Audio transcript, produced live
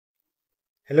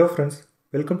Hello friends,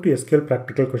 welcome to SQL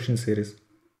Practical question series.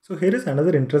 So here is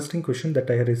another interesting question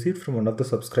that I have received from one of the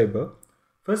subscriber.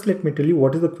 First let me tell you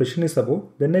what is the question is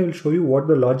about, then I will show you what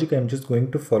the logic I am just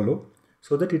going to follow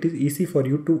so that it is easy for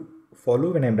you to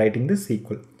follow when I am writing the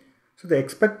SQL. So the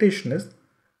expectation is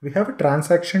we have a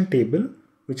transaction table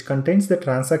which contains the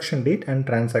transaction date and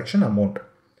transaction amount.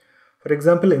 For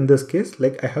example, in this case,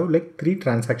 I have three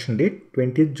transaction date,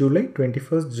 20th July,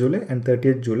 21st July and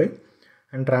 30th July.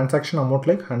 And transaction amount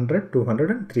like 100,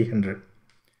 200 and 300.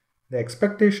 The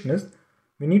expectation is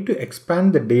we need to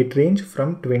expand the date range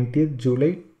from 20th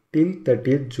July till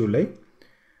 30th July,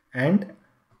 and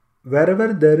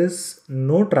wherever there is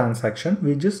no transaction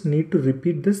we just need to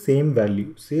repeat the same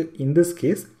value. Say in this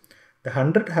case the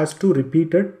 100 has to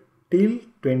repeat it till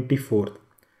 24th.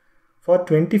 For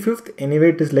 25th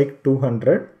anyway it is like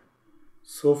 200.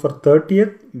 So for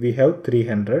 30th we have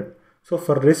 300. So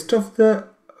for rest of the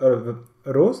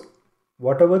rows,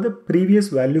 whatever the previous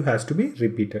value has to be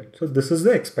repeated. So this is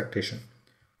the expectation.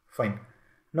 Fine.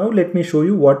 Now let me show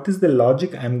you what is the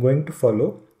logic I am going to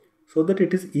follow so that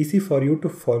it is easy for you to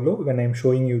follow when I am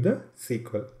showing you the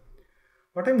SQL.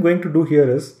 What I am going to do here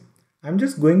is I am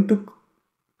just going to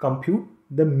compute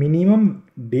the minimum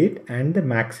date and the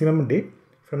maximum date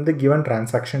from the given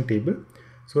transaction table.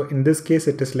 So in this case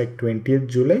it is like 20th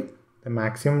July, the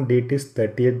maximum date is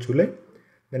 30th July.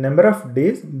 The number of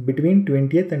days between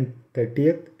 20th and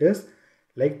 30th is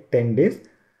like 10 days,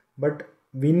 but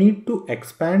we need to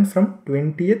expand from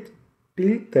 20th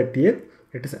till 30th.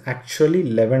 It is actually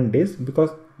 11 days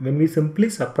because when we simply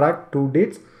subtract two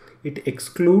dates, it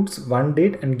excludes one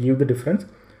date and give the difference.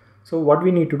 So what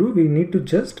we need to do, we need to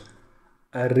just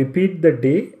repeat the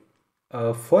day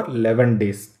for 11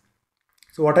 days.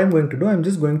 So what I'm going to do, I'm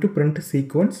just going to print a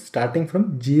sequence starting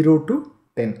from 0 to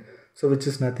 10. So which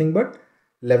is nothing but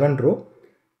 11 row.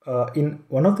 In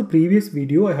one of the previous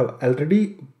video I have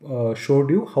already showed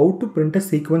you how to print a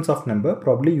sequence of number.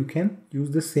 Probably you can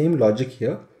use the same logic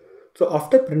here. So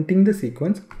after printing the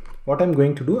sequence, what I'm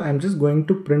going to do, I'm just going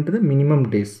to print the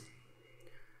minimum days.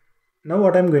 Now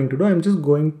what I'm going to do, I'm just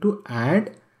going to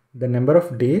add the number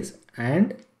of days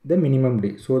and the minimum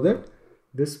day so that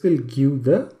this will give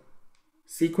the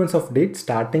sequence of dates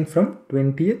starting from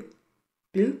 20th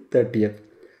till 30th.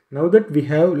 Now that we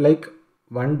have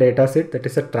one data set, that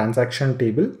is a transaction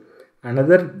table,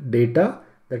 another data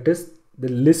that is the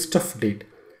list of date.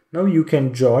 Now you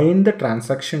can join the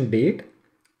transaction date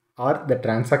or the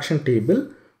transaction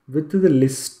table with the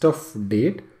list of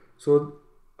date. So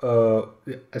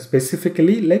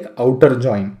specifically outer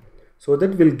join, so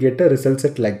that we'll get a result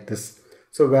set like this.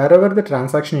 So wherever the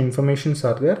transaction informations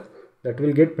are there, that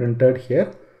will get printed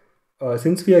here.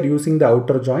 Since we are using the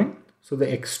outer join, so the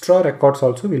extra records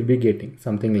also will be getting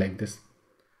something like this.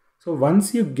 So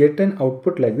once you get an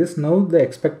output like this, now the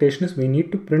expectation is we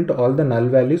need to print all the null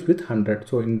values with 100.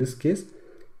 So in this case,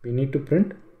 we need to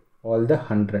print all the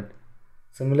 100.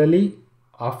 Similarly,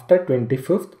 after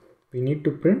 25th, we need to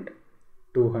print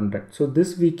 200. So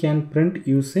this we can print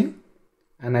using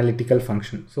analytical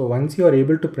function. So once you are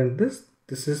able to print this,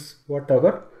 this is what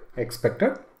our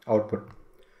expected output.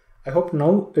 I hope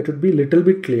now it would be a little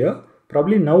bit clear.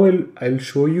 Probably now I'll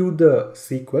show you the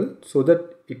SQL so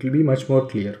that it will be much more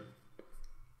clear.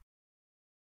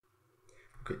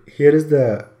 Okay, here is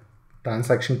the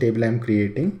transaction table I am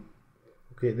creating.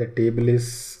 Okay, the table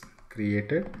is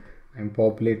created. I am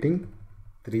populating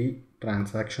three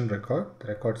transaction record. The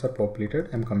records are populated.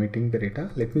 I am committing the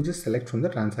data. Let me just select from the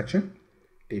transaction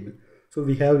table. So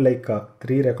we have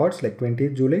three records like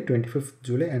 20th July, 25th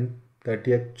July and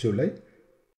 30th July.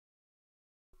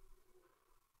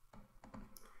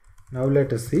 Now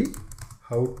let us see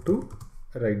how to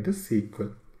write the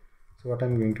SQL. So what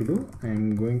I'm going to do,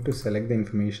 I'm going to select the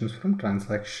information from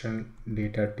transaction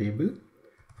data table.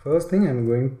 First thing, I'm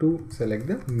going to select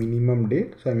the minimum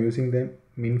date. So I'm using the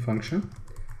min function.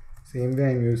 Same way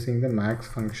I'm using the max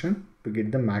function to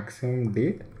get the maximum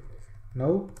date.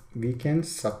 Now we can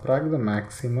subtract the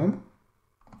maximum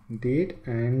date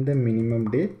and the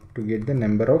minimum date to get the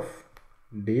number of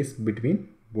days between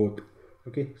both.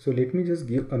 Okay, so let me just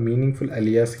give a meaningful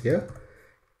alias here,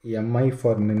 mi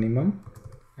for minimum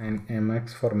and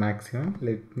mx for maximum.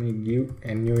 Let me give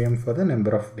num for the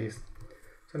number of days.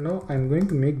 So now I'm going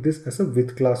to make this as a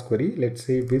with class query. Let's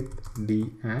say with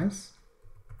d as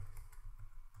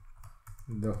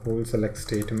the whole select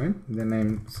statement, then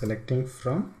I'm selecting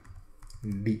from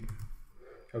d.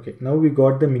 Okay, now we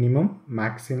got the minimum,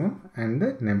 maximum and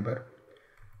the number.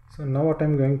 So now what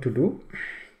I'm going to do,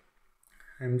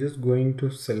 I'm just going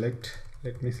to select,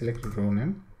 let me select row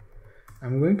name.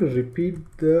 I'm going to repeat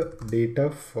the data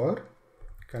for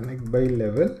connect by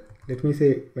level. let me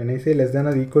say when I say less than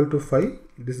or equal to 5,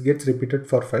 this gets repeated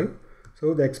for 5.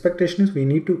 So the expectation is we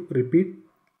need to repeat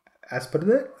as per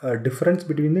the difference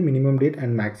between the minimum date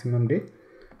and maximum date.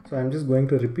 So I'm just going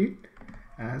to repeat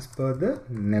as per the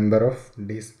number of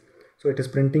days. So it is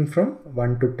printing from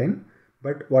 1 to 10,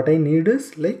 but what I need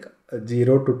is like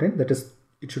 0 to 10, that is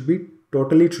it should be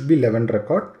 11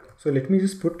 record. So let me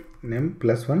just put num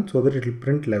plus 1 so that it will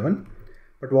print 11.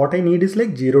 But what I need is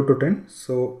like 0 to 10.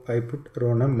 So I put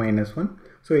row num minus 1.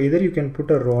 So either you can put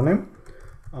a row num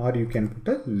or you can put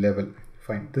a level.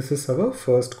 Fine. This is our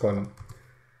first column.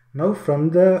 Now from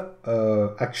the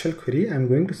actual query, I'm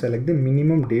going to select the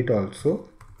minimum date also.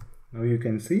 Now you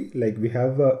can see like we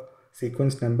have a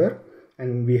sequence number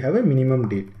and we have a minimum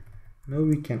date. Now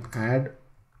we can add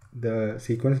the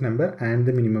sequence number and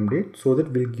the minimum date so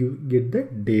that we'll get the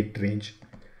date range.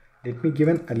 Let me give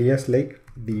an alias like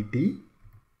dt.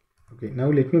 Okay, now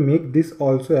let me make this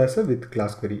also as a with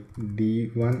class query.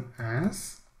 D1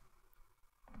 as,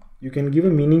 you can give a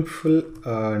meaningful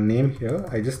name here.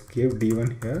 I just gave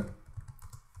D1 here.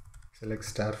 Select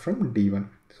star from D1.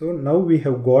 So now we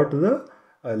have got the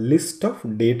list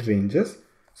of date ranges.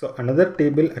 So another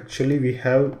table, actually we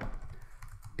have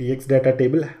tx data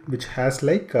table which has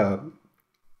like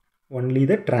only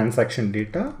the transaction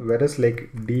data, whereas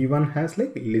like D1 has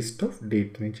like list of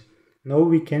date range. Now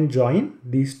we can join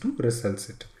these two results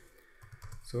set.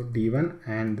 So D1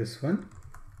 and this one,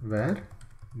 where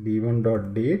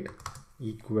D1.date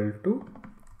equal to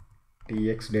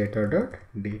tx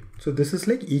data.date. So this is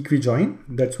like equijoin.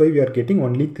 That's why we are getting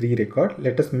only 3 record.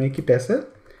 Let us make it as a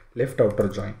left outer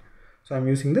join. So I'm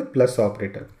using the plus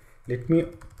operator. Let me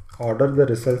order the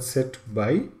result set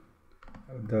by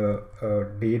the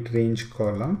date range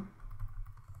column.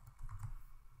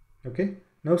 Okay.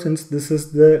 Now since this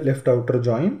is the left outer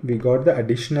join, we got the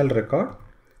additional record.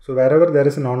 So wherever there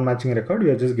is a non-matching record,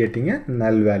 we are just getting a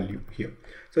null value here.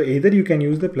 So either you can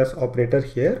use the plus operator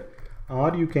here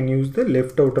or you can use the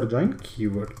left outer join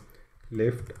keyword.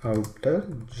 Left outer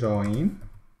join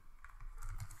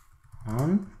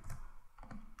on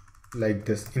like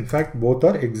this. In fact, both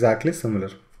are exactly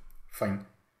similar. Fine.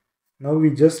 Now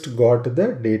we just got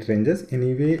the date ranges.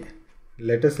 Anyway,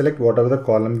 let us select whatever the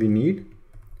column we need.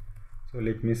 So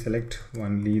let me select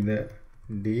only the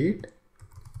date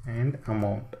and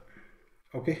amount.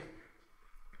 Okay.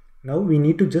 Now we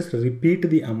need to just repeat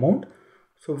the amount.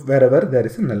 So wherever there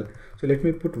is a null. So let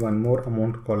me put one more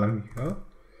amount column here.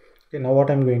 Okay. Now what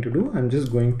I'm going to do, I'm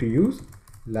just going to use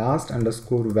last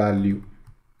underscore value.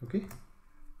 Okay.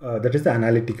 That is the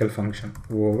analytical function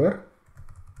over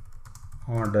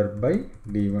order by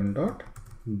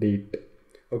d1.date.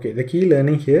 Okay. The key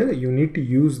learning here, you need to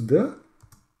use the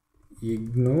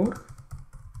ignore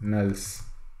nulls.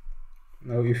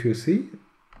 Now if you see,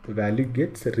 the value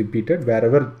gets repeated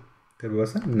wherever there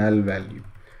was a null value.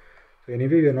 So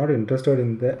anyway, we are not interested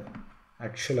in the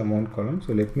actual amount column.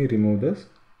 So let me remove this.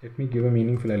 Let me give a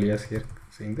meaningful alias here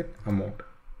saying that amount.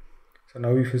 So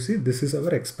now if you see, this is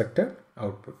our expected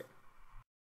output.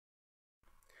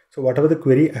 So whatever the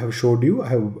query I have showed you, I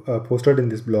have posted in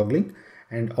this blog link,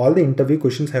 and all the interview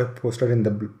questions I have posted in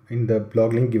the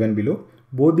blog link given below.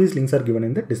 Both these links are given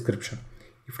in the description.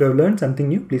 If you have learned something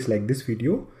new, please like this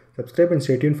video, subscribe and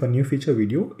stay tuned for new future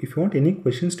video. If you want any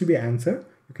questions to be answered,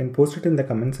 you can post it in the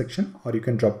comment section or you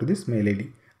can drop to this mail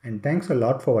ID. And thanks a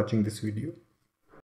lot for watching this video.